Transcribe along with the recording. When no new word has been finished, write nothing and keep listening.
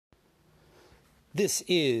This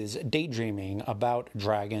is Daydreaming About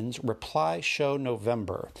Dragons Reply Show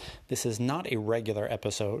November. This is not a regular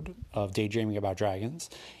episode of Daydreaming About Dragons.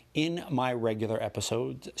 In my regular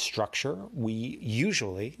episode structure, we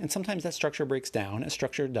usually, and sometimes that structure breaks down, as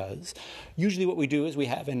structure does, usually what we do is we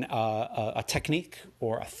have a technique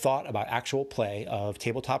or a thought about actual play of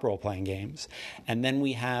tabletop role-playing games, and then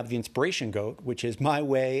we have the Inspiration Goat, which is my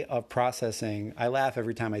way of processing. I laugh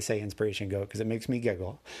every time I say Inspiration Goat because it makes me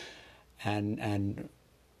giggle. And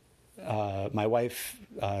my wife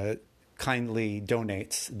kindly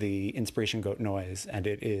donates the Inspiration Goat noise, and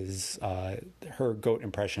it is her goat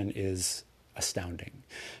impression is astounding.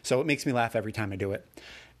 So it makes me laugh every time I do it.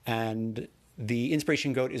 And the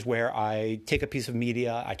Inspiration Goat is where I take a piece of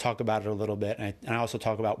media, I talk about it a little bit, and I also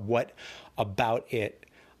talk about what about it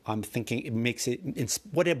I'm thinking it makes it,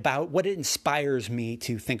 what it inspires me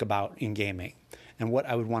to think about in gaming, and what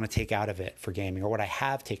I would want to take out of it for gaming, or what I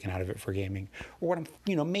have taken out of it for gaming, or what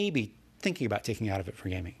I'm, maybe thinking about taking out of it for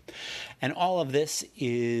gaming. And all of this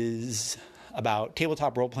is about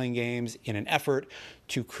tabletop role-playing games in an effort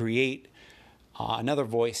to create another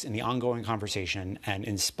voice in the ongoing conversation and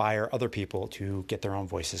inspire other people to get their own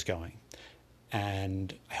voices going.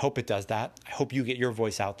 And I hope it does that. I hope you get your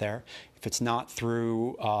voice out there. If it's not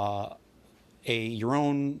through your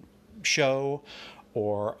own show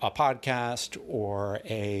or a podcast or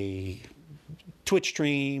a Twitch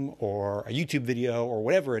stream or a YouTube video or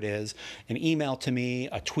whatever it is, an email to me,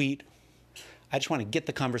 a tweet. I just want to get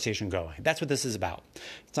the conversation going. That's what this is about.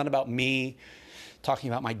 It's not about me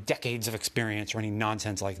talking about my decades of experience or any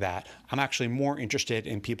nonsense like that. I'm actually more interested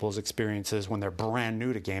in people's experiences when they're brand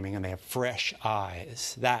new to gaming and they have fresh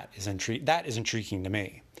eyes. That is intriguing to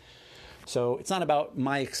me. So it's not about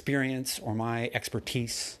my experience or my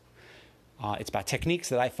expertise. It's about techniques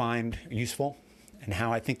that I find useful and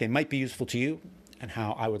how I think they might be useful to you, and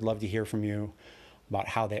how I would love to hear from you about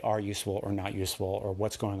how they are useful or not useful, or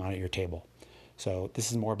what's going on at your table. So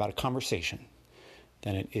this is more about a conversation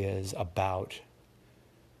than it is about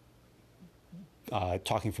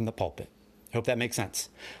talking from the pulpit. I hope that makes sense.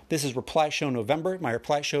 This is Reply Show November. My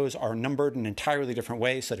reply shows are numbered in an entirely different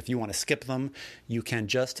way, so that if you want to skip them, you can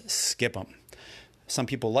just skip them. Some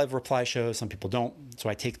people love reply shows, some people don't, so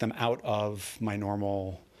I take them out of my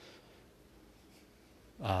normal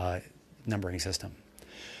numbering system.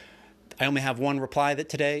 I only have one reply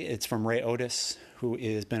today. It's from Ray Otis, who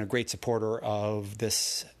has been a great supporter of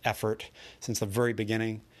this effort since the very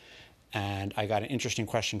beginning. And I got an interesting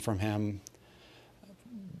question from him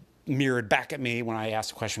mirrored back at me when I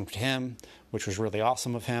asked a question to him, which was really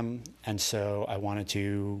awesome of him. And so I wanted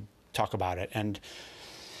to talk about it. And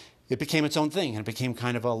it became its own thing, and it became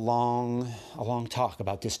kind of a long talk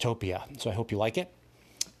about dystopia. So I hope you like it.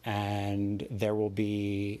 And there will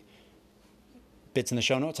be bits in the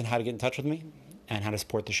show notes on how to get in touch with me and how to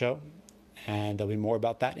support the show. And there'll be more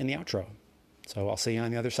about that in the outro. So I'll see you on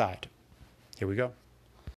the other side. Here we go.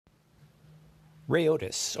 Ray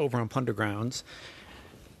Otis over on Plundergrounds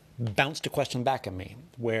bounced a question back at me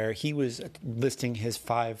where he was listing his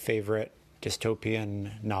 5 favorite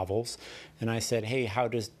dystopian novels. And I said, hey, how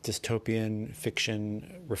does dystopian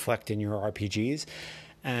fiction reflect in your RPGs?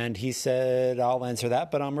 And he said, I'll answer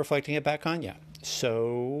that, but I'm reflecting it back on you.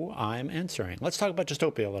 So I'm answering. Let's talk about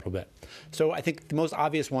dystopia a little bit. So I think the most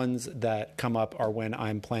obvious ones that come up are when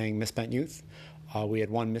I'm playing Misspent Youth. We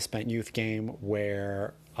had one Misspent Youth game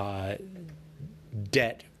where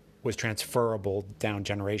debt was transferable down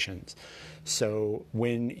generations. So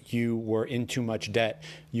when you were in too much debt,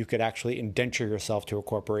 you could actually indenture yourself to a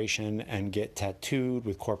corporation and get tattooed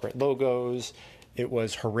with corporate logos. It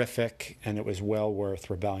was horrific, and it was well worth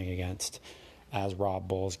rebelling against, as Rob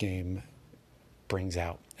Bull's game brings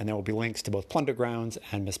out. And there will be links to both Plundergrounds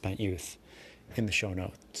and Misspent Youth in the show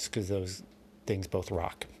notes, because those things both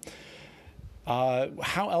rock.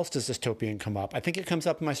 How else does dystopian come up? I think it comes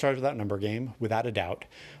up in my Stars Without Number game, without a doubt.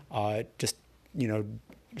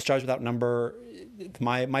 Stars Without Number,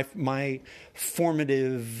 my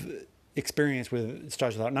formative experience with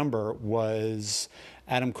Stars Without Number was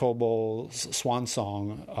Adam Koebel's Swan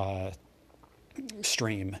Song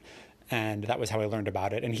stream, and that was how I learned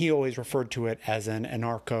about it. And he always referred to it as an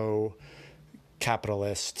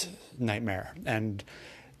anarcho-capitalist nightmare, and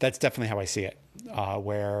that's definitely how I see it,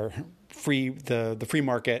 where the free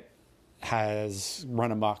market has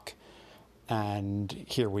run amok, and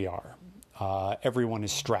here we are. Everyone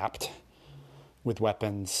is strapped with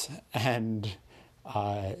weapons, and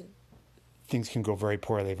things can go very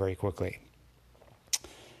poorly very quickly.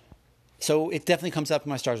 So it definitely comes up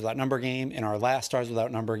in my Stars Without Number game. In our last Stars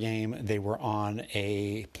Without Number game, they were on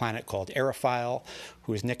a planet called Aerophile,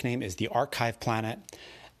 whose nickname is the Archive Planet.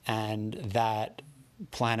 and that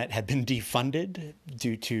planet had been defunded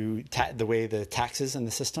due to the way the taxes in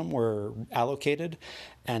the system were allocated,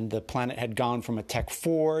 and the planet had gone from a Tech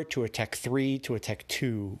 4 to a Tech 3 to a Tech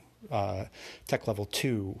 2, Tech Level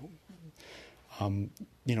 2,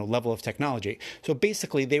 level of technology. So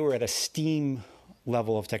basically, they were at a STEAM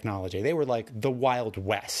level of technology. They were like the Wild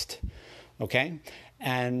West, okay?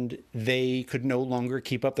 And they could no longer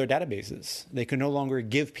keep up their databases. They could no longer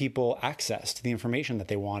give people access to the information that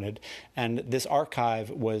they wanted. And this archive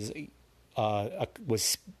was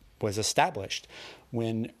established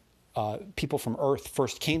when people from Earth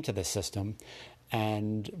first came to this system.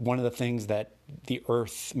 And one of the things that the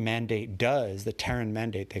Earth mandate does, the Terran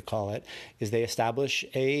mandate they call it, is they establish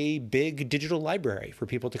a big digital library for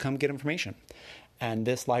people to come get information. And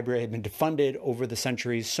this library had been defunded over the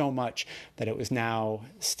centuries so much that it was now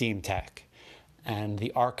STEAM tech. And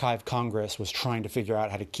the Archive Congress was trying to figure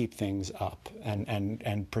out how to keep things up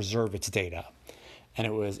and preserve its data. And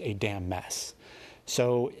it was a damn mess.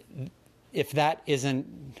 So if that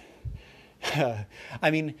isn't...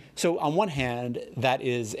 so on one hand, that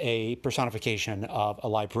is a personification of a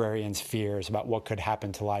librarian's fears about what could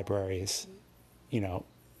happen to libraries,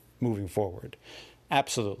 moving forward.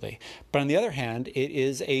 Absolutely. But on the other hand, it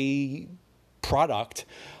is a product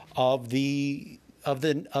of the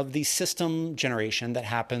system generation that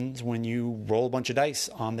happens when you roll a bunch of dice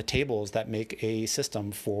on the tables that make a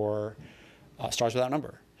system for Stars Without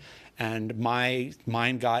Number. And my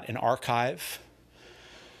mind got an archive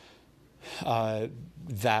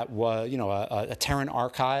that was, a Terran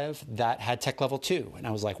archive that had Tech Level 2. And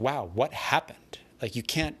I was like, wow, what happened? Like, you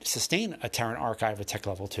can't sustain a Terran archive at Tech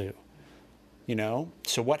Level 2.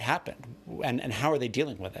 So what happened, and how are they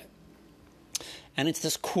dealing with it? And it's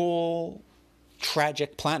this cool,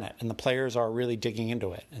 tragic planet, and the players are really digging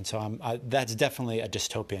into it. And so that's definitely a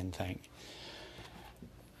dystopian thing.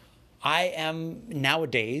 I am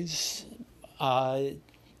nowadays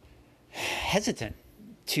hesitant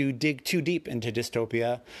to dig too deep into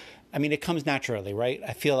dystopia. I mean, it comes naturally, right?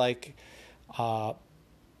 I feel like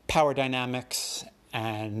power dynamics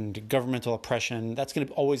and governmental oppression, that's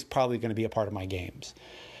probably going to be a part of my games.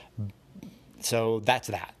 So that's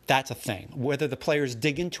a thing. Whether the players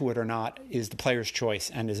dig into it or not is the player's choice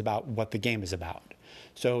and is about what the game is about.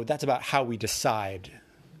 So that's about how we decide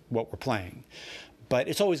what we're playing. But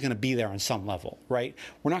it's always going to be there on some level, right?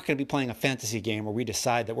 We're not going to be playing a fantasy game where we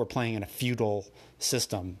decide that we're playing in a feudal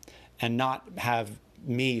system and not have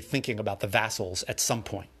me thinking about the vassals at some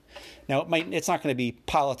point. Now, it's not going to be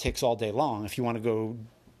politics all day long. If you want to go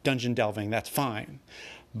dungeon delving, that's fine.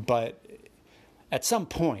 But at some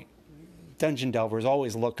point, dungeon delvers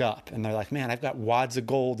always look up and they're like, man, I've got wads of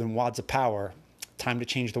gold and wads of power. Time to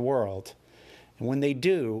change the world. And when they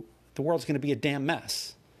do, the world's going to be a damn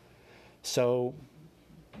mess. So,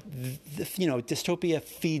 dystopia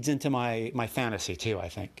feeds into my fantasy too, I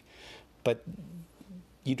think. But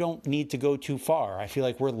you don't need to go too far. I feel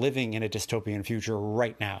like we're living in a dystopian future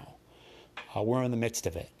right now. We're in the midst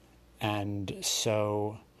of it. And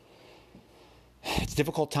so it's a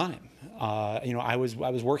difficult time. I was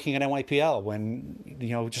working at NYPL when,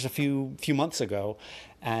 just a few months ago,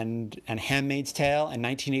 and Handmaid's Tale and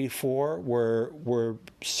 1984 were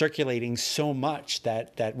circulating so much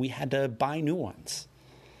that we had to buy new ones.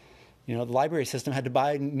 The library system had to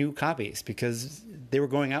buy new copies because they were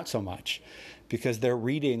going out so much, because they're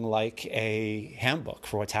reading like a handbook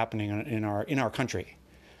for what's happening in our country.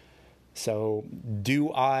 So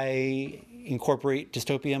do I incorporate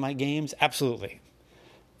dystopia in my games? Absolutely.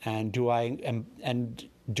 And do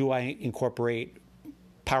I incorporate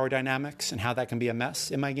power dynamics and how that can be a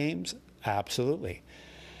mess in my games? Absolutely.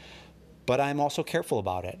 But I'm also careful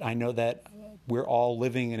about it. I know that we're all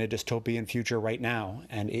living in a dystopian future right now,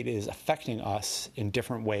 and it is affecting us in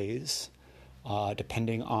different ways,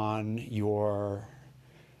 depending on your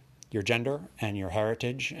gender and your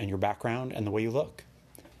heritage and your background and the way you look.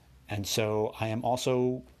 And so I am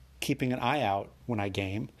also keeping an eye out when I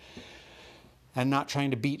game and not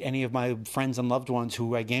trying to beat any of my friends and loved ones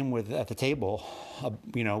who I game with at the table,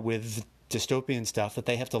 with dystopian stuff that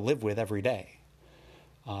they have to live with every day.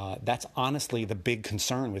 That's honestly the big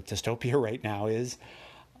concern with dystopia right now is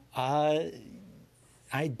I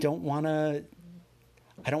don't want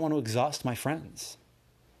to exhaust my friends.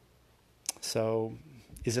 So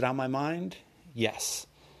is it on my mind? Yes.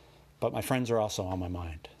 But my friends are also on my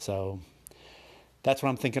mind. So that's what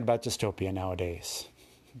I'm thinking about dystopia nowadays.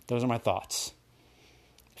 Those are my thoughts.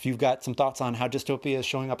 If you've got some thoughts on how dystopia is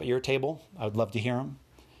showing up at your table, I would love to hear them.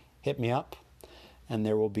 Hit me up. And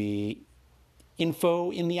there will be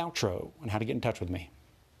info in the outro on how to get in touch with me.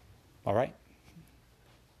 All right?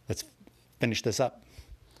 Let's finish this up.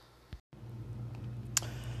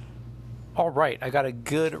 All right, I got a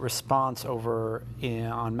good response over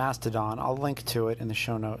on Mastodon. I'll link to it in the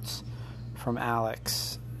show notes from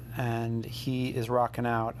Alex. And he is rocking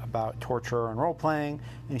out about torture and role-playing.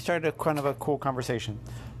 And he started a kind of a cool conversation.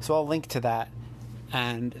 So I'll link to that.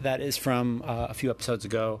 And that is from a few episodes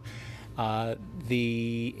ago.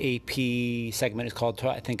 The AP segment is called,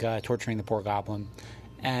 I think, Torturing the Poor Goblin.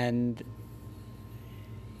 And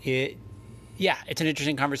it's an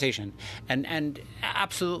interesting conversation, and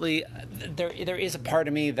absolutely, there is a part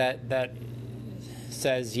of me that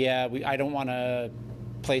says, I don't want to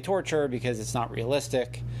play torture because it's not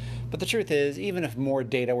realistic. But the truth is, even if more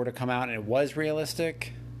data were to come out and it was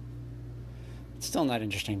realistic, it's still not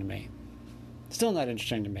interesting to me.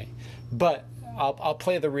 But I'll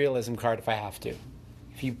play the realism card if I have to.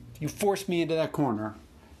 If you force me into that corner,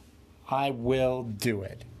 I will do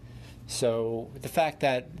it. So the fact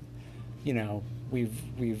that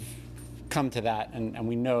we've come to that, and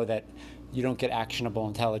we know that you don't get actionable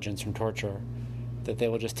intelligence from torture, that they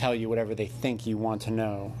will just tell you whatever they think you want to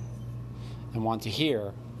know and want to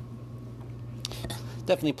hear,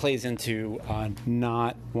 definitely plays into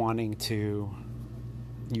not wanting to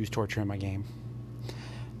use torture in my game.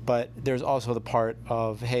 But there's also the part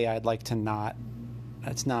of, hey, I'd like to not.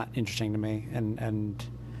 That's not interesting to me, and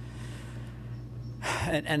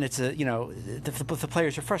it's if the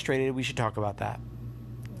players are frustrated, we should talk about that.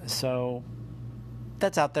 So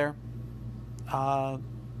that's out there.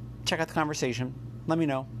 Check out the conversation. Let me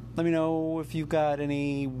know if you've got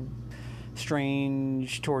any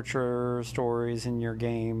strange torture stories in your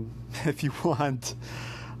game. If you want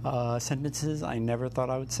sentences I never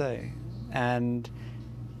thought I would say, and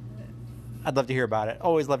I'd love to hear about it.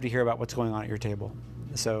 Always love to hear about what's going on at your table.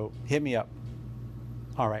 So hit me up.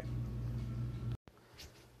 All right.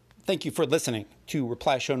 Thank you for listening to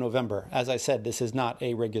Reply Show November. As I said, this is not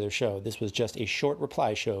a regular show. This was just a short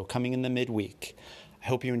reply show coming in the midweek. I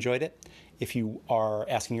hope you enjoyed it. If you are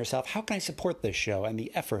asking yourself, how can I support this show and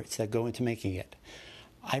the efforts that go into making it?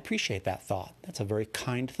 I appreciate that thought. That's a very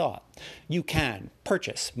kind thought. You can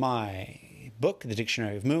purchase my book, The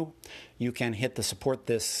Dictionary of Moo. You can hit the support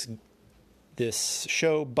this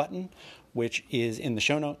show button, which is in the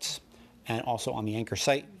show notes and also on the Anchor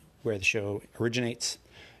site where the show originates.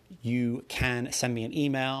 You can send me an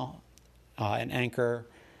email, an Anchor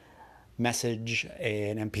message,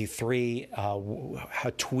 an MP3,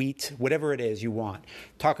 a tweet, whatever it is you want.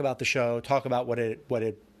 Talk about the show. Talk about what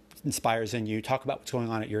it inspires in you. Talk about what's going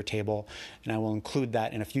on at your table, and I will include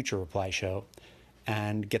that in a future reply show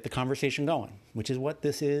and get the conversation going, which is what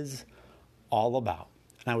this is all about.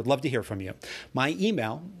 And I would love to hear from you. My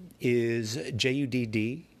email is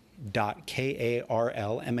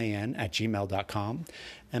judd.karlman@gmail.com.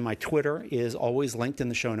 And my Twitter is always linked in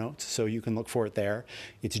the show notes, so you can look for it there.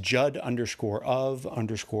 It's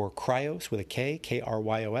Judd_of_Cryos with a K,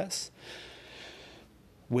 Kryos,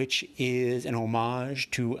 which is an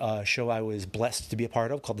homage to a show I was blessed to be a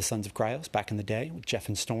part of called The Sons of Cryos back in the day with Jeff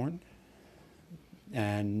and Storn.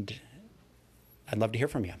 And I'd love to hear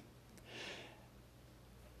from you.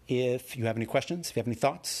 If you have any questions, if you have any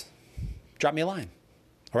thoughts, drop me a line.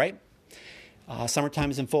 All right?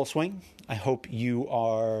 Summertime is in full swing. I hope you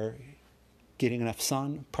are getting enough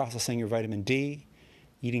sun, processing your vitamin D,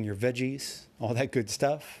 eating your veggies, all that good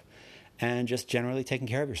stuff, and just generally taking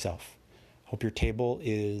care of yourself. Hope your table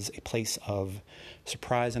is a place of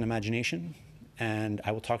surprise and imagination, and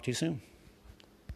I will talk to you soon.